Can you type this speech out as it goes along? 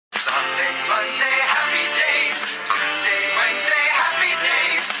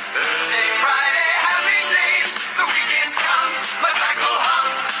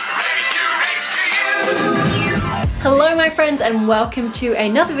friends, and welcome to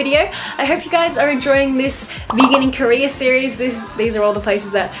another video. I hope you guys are enjoying this vegan in Korea series. These are all the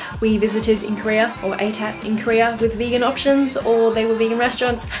places that we visited in Korea or ate at in Korea with vegan options, or they were vegan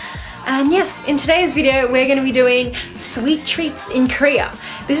restaurants. And yes, in today's video we're going to be doing sweet treats in Korea.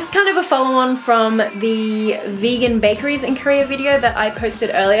 This is kind of a follow-on from the vegan bakeries in Korea video that I posted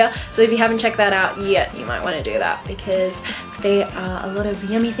earlier, so if you haven't checked that out yet, you might want to do that because there are a lot of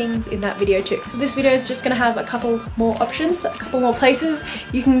yummy things in that video too. This video is just going to have a couple more options, a couple more places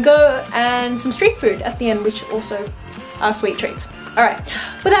you can go, and some street food at the end, which also are sweet treats. Alright,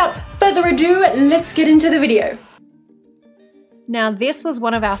 without further ado, let's get into the video. Now this was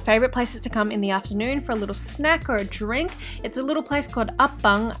one of our favorite places to come in the afternoon for a little snack or a drink. It's a little place called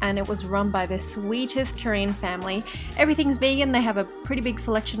앞으로의, and it was run by the sweetest Korean family. Everything's vegan. They have a pretty big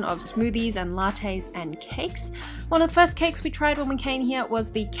selection of smoothies and lattes and cakes. One of the first cakes we tried when we came here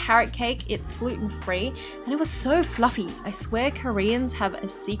was the carrot cake. It's gluten-free and it was so fluffy. I swear Koreans have a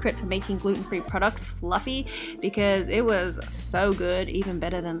secret for making gluten-free products fluffy because it was so good, even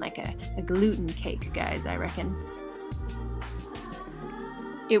better than like a gluten cake, guys, I reckon.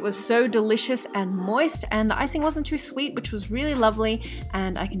 It was so delicious and moist, and the icing wasn't too sweet, which was really lovely,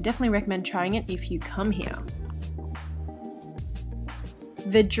 and I can definitely recommend trying it if you come here.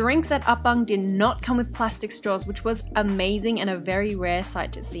 The drinks at 앞으로의 did not come with plastic straws, which was amazing and a very rare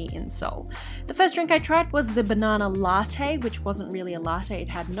sight to see in Seoul. The first drink I tried was the banana latte, which wasn't really a latte. It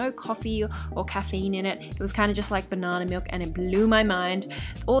had no coffee or caffeine in it. It was kind of just like banana milk, and it blew my mind.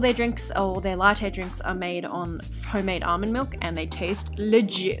 All their drinks, or their latte drinks, are made on homemade almond milk and they taste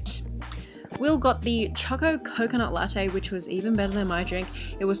legit. Will got the Choco coconut latte, which was even better than my drink.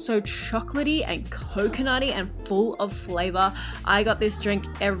 It was so chocolatey and coconutty and full of flavor. I got this drink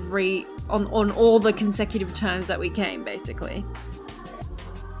on all the consecutive times that we came, basically.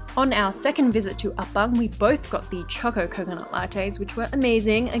 On our second visit to 앞으로의, we both got the Choco coconut lattes, which were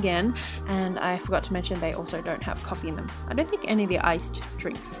amazing again, and I forgot to mention they also don't have coffee in them. I don't think any of the iced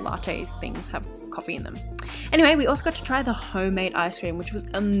drinks, lattes, things have coffee in them. Anyway, we also got to try the homemade ice cream, which was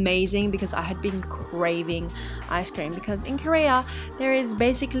amazing because I had been craving ice cream, because in Korea there is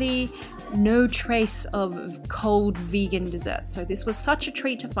basically no trace of cold vegan dessert. So this was such a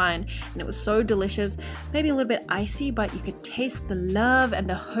treat to find, and it was so delicious. Maybe a little bit icy, but you could taste the love and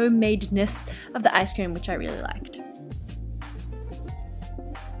the homemadeness of the ice cream, which I really liked.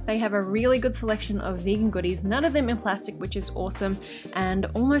 They have a really good selection of vegan goodies, none of them in plastic, which is awesome, and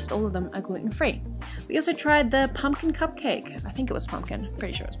almost all of them are gluten-free. We also tried the pumpkin cupcake. I think it was pumpkin,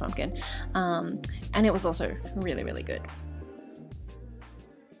 pretty sure it was pumpkin, and it was also really, really good.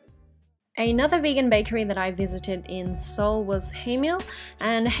 Another vegan bakery that I visited in Seoul was HAEMIL,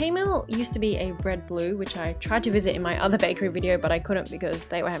 and HAEMIL used to be a bread blue, which I tried to visit in my other bakery video, but I couldn't because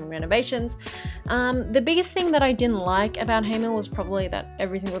they were having renovations. The biggest thing that I didn't like about HAEMIL was probably that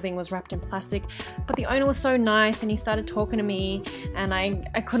every single thing was wrapped in plastic, but the owner was so nice and he started talking to me, and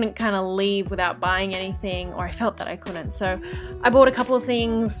I couldn't kind of leave without buying anything, or I felt that I couldn't, so I bought a couple of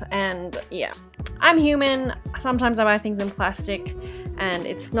things. And yeah, I'm human, sometimes I buy things in plastic and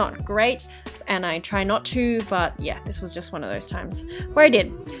it's not great, and I try not to, but yeah, this was just one of those times where I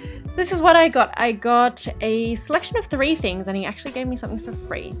did. This is what I got. I got a selection of 3 things, and he actually gave me something for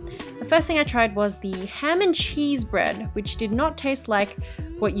free. The first thing I tried was the ham and cheese bread, which did not taste like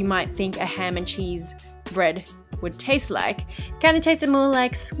what you might think a ham and cheese bread would taste like. It kind of tasted more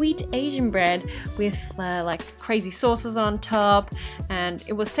like sweet Asian bread with like crazy sauces on top, and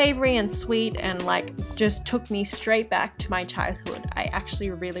it was savory and sweet and like just took me straight back to my childhood. I actually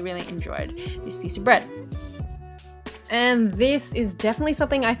really, really enjoyed this piece of bread. And this is definitely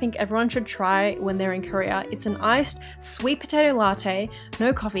something I think everyone should try when they're in Korea. It's an iced sweet potato latte,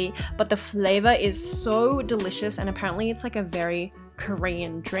 no coffee, but the flavor is so delicious, and apparently it's like a very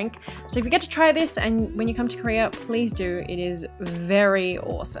Korean drink. So if you get to try this and when you come to Korea, please do. It is very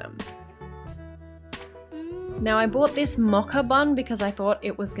awesome. Now I bought this Mocha Bun because I thought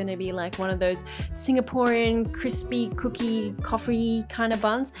it was going to be like one of those Singaporean crispy cookie coffee kind of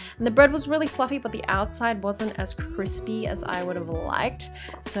buns, and the bread was really fluffy but the outside wasn't as crispy as I would have liked,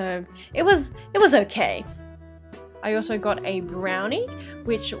 so it was okay. I also got a brownie,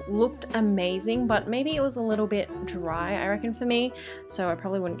 which looked amazing, but maybe it was a little bit dry, I reckon, for me, so I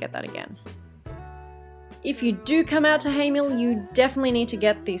probably wouldn't get that again. If you do come out to HAEMIL, you definitely need to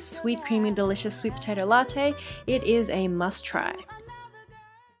get this sweet, creamy, delicious sweet potato latte. It is a must try.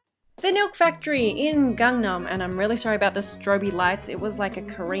 The NILK Factory in Gangnam, and I'm really sorry about the strobe lights. It was like a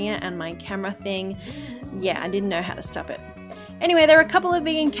Korea and my camera thing. Yeah, I didn't know how to stop it. Anyway, there are a couple of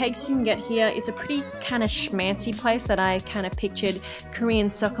vegan cakes you can get here. It's a pretty kind of schmancy place that I kind of pictured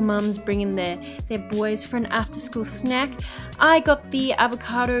Korean soccer mums bringing their boys for an after-school snack. I got the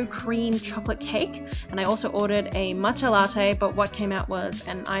avocado cream chocolate cake, and I also ordered a matcha latte, but what came out was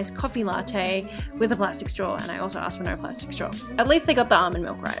an iced coffee latte with a plastic straw, and I also asked for no plastic straw. At least they got the almond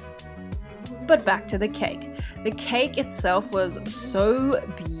milk right. But back to the cake. The cake itself was so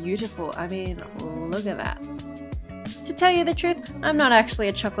beautiful. I mean, look at that. To tell you the truth, I'm not actually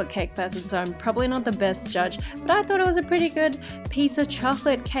a chocolate cake person, so I'm probably not the best judge, but I thought it was a pretty good piece of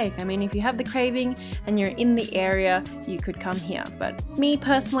chocolate cake. I mean, if you have the craving and you're in the area, you could come here. But me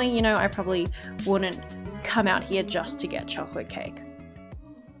personally, you know, I probably wouldn't come out here just to get chocolate cake.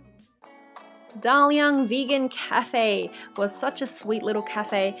 DALYANG Vegan Cafe was such a sweet little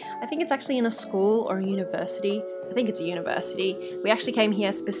cafe. I think it's actually in a school or a university. I think it's a university. We actually came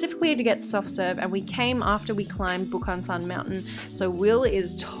here specifically to get soft serve, and we came after we climbed Bukhansan Mountain. So Will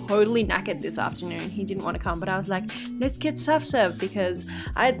is totally knackered this afternoon. He didn't want to come, but I was like, let's get soft serve, because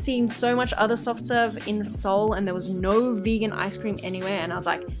I had seen so much other soft serve in Seoul and there was no vegan ice cream anywhere, and I was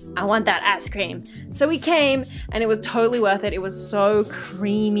like, I want that ice cream. So we came and it was totally worth it. It was so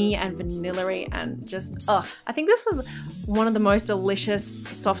creamy and vanilla-y and just, oh, I think this was one of the most delicious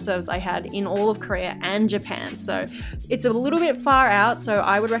soft serves I had in all of Korea and Japan. So it's a little bit far out, so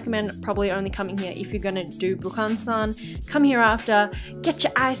I would recommend probably only coming here if you're gonna do Bukhansan. Come here after, get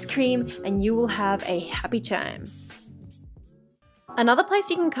your ice cream, and you will have a happy time. Another place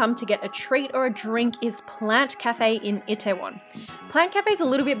you can come to get a treat or a drink is Plant Cafe in Itaewon. Plant Cafe is a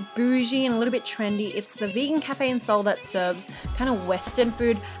little bit bougie and a little bit trendy. It's the vegan cafe in Seoul that serves kind of Western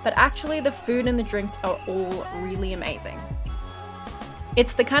food, but actually the food and the drinks are all really amazing.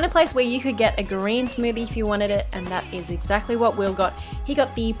 It's the kind of place where you could get a green smoothie if you wanted it, and that is exactly what Will got. He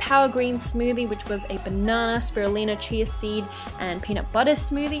got the Power Green smoothie, which was a banana, spirulina, chia seed, and peanut butter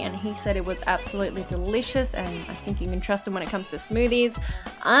smoothie, and he said it was absolutely delicious, and I think you can trust him when it comes to smoothies.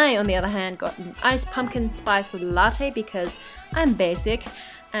 I, on the other hand, got an iced pumpkin spice latte because I'm basic,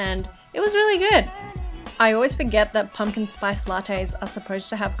 and it was really good. I always forget that pumpkin spice lattes are supposed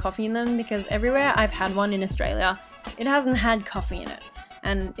to have coffee in them, because everywhere I've had one in Australia, it hasn't had coffee in it,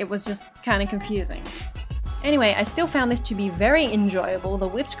 and it was just kind of confusing. Anyway, I still found this to be very enjoyable. The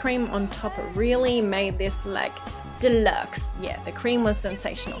whipped cream on top really made this like deluxe. Yeah, the cream was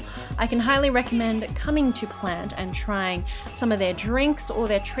sensational. I can highly recommend coming to Plant and trying some of their drinks or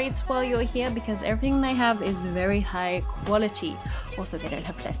their treats while you're here, because everything they have is very high quality. Also, they don't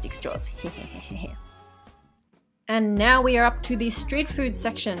have plastic straws. And now we are up to the street food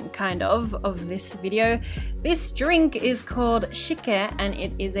section, kind of this video. This drink is called shike, and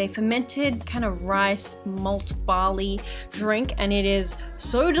it is a fermented kind of rice malt barley drink, and it is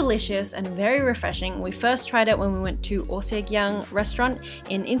so delicious and very refreshing. We first tried it when we went to Oseegyang restaurant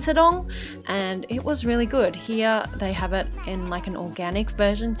in Insadong, and it was really good. Here they have it in like an organic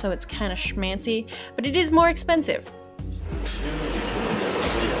version, so it's kind of schmancy, but it is more expensive.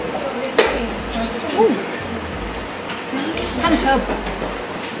 Ooh. Kind of herb.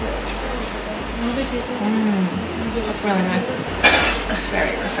 That's really nice. That's very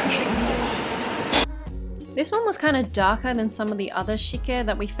refreshing. This one was kind of darker than some of the other shike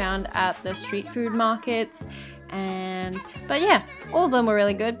that we found at the street food markets. But yeah, all of them were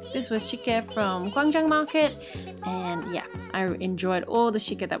really good. This was shike from Gwangjang Market, and yeah, I enjoyed all the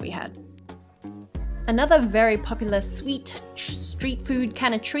shike that we had. Another very popular sweet street food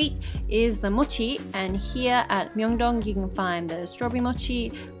kind of treat is the mochi, and here at Myeongdong you can find the strawberry mochi,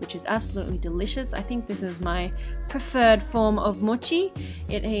 which is absolutely delicious. I think this is my preferred form of mochi.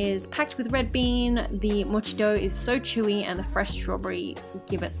 It is packed with red bean, the mochi dough is so chewy, and the fresh strawberries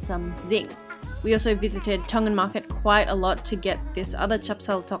give it some zing. We also visited Tongan Market quite a lot to get this other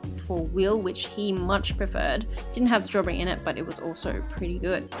chapsaltok for Will, which he much preferred. Didn't have strawberry in it, but it was also pretty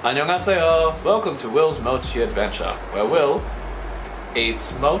good. 안녕하세요. Welcome to Will's Mochi Adventure, where Will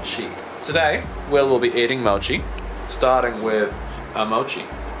eats mochi. Today, Will will be eating mochi, starting with a mochi.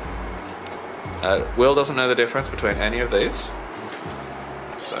 Will doesn't know the difference between any of these,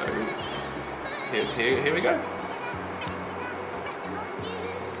 so here we go.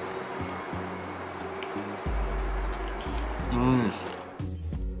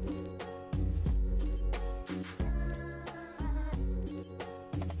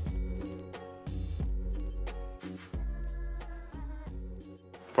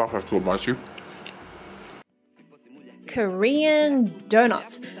 Korean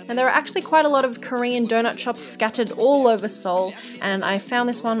donuts. And there are actually quite a lot of Korean donut shops scattered all over Seoul, and I found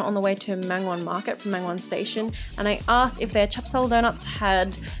this one on the way to Mangwon Market from Mangwon Station, and I asked if their chapsal donuts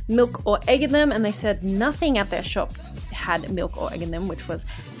had milk or egg in them, and they said nothing at their shop had milk or egg in them, which was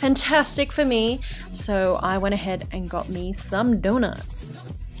fantastic for me. So I went ahead and got me some donuts.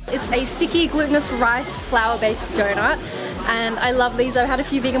 It's a sticky glutinous rice flour based donut, and I love these. I've had a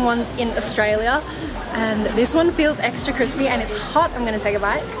few vegan ones in Australia, and this one feels extra crispy and it's hot. I'm gonna take a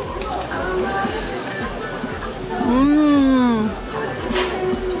bite.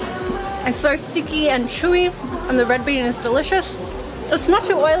 It's so sticky and chewy, and the red bean is delicious. It's not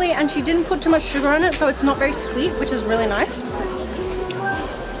too oily, and she didn't put too much sugar on it, so it's not very sweet, which is really nice.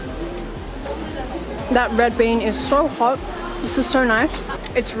 That red bean is so hot. This is so nice.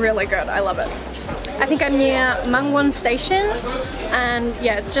 It's really good. I love it. I think I'm near Mangwon station, and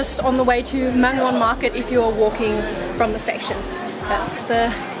yeah, it's just on the way to Mangwon Market if you're walking from the station. That's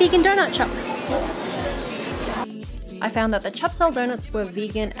the vegan donut shop. I found that the chapsal donuts were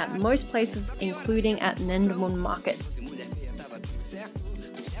vegan at most places, including at Nendamun Market.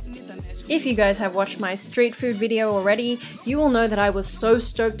 If you guys have watched my street food video already, you will know that I was so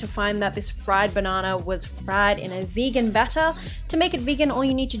stoked to find that this fried banana was fried in a vegan batter. To make it vegan, all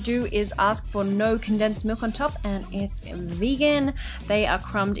you need to do is ask for no condensed milk on top, and it's vegan. They are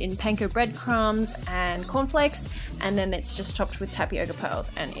crumbed in panko breadcrumbs and cornflakes, and then it's just topped with tapioca pearls,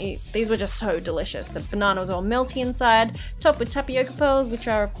 and these were just so delicious. The banana was all melty inside, topped with tapioca pearls, which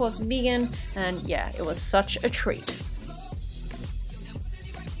are of course vegan, and yeah, it was such a treat.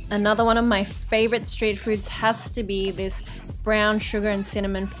 Another one of my favorite street foods has to be this brown sugar and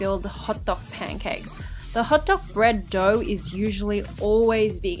cinnamon filled hot dog pancakes. The hot dog bread dough is usually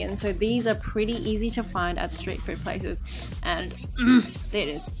always vegan, so these are pretty easy to find at street food places, and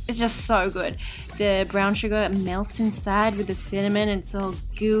it's just so good. The brown sugar melts inside with the cinnamon, and it's all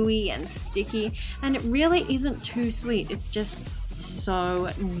gooey and sticky, and it really isn't too sweet. It's just so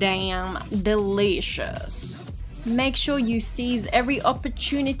damn delicious. Make sure you seize every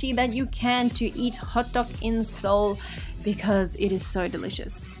opportunity that you can to eat hot dog in Seoul, because it is so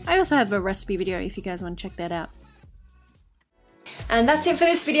delicious. I also have a recipe video if you guys want to check that out. And that's it for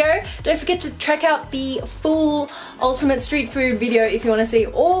this video. Don't forget to check out the full ultimate street food video if you want to see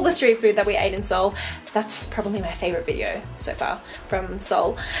all the street food that we ate in Seoul. That's probably my favorite video so far from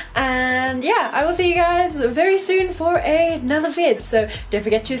Seoul. And yeah, I will see you guys very soon for another vid. So don't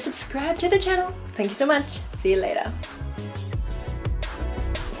forget to subscribe to the channel. Thank you so much. See you later.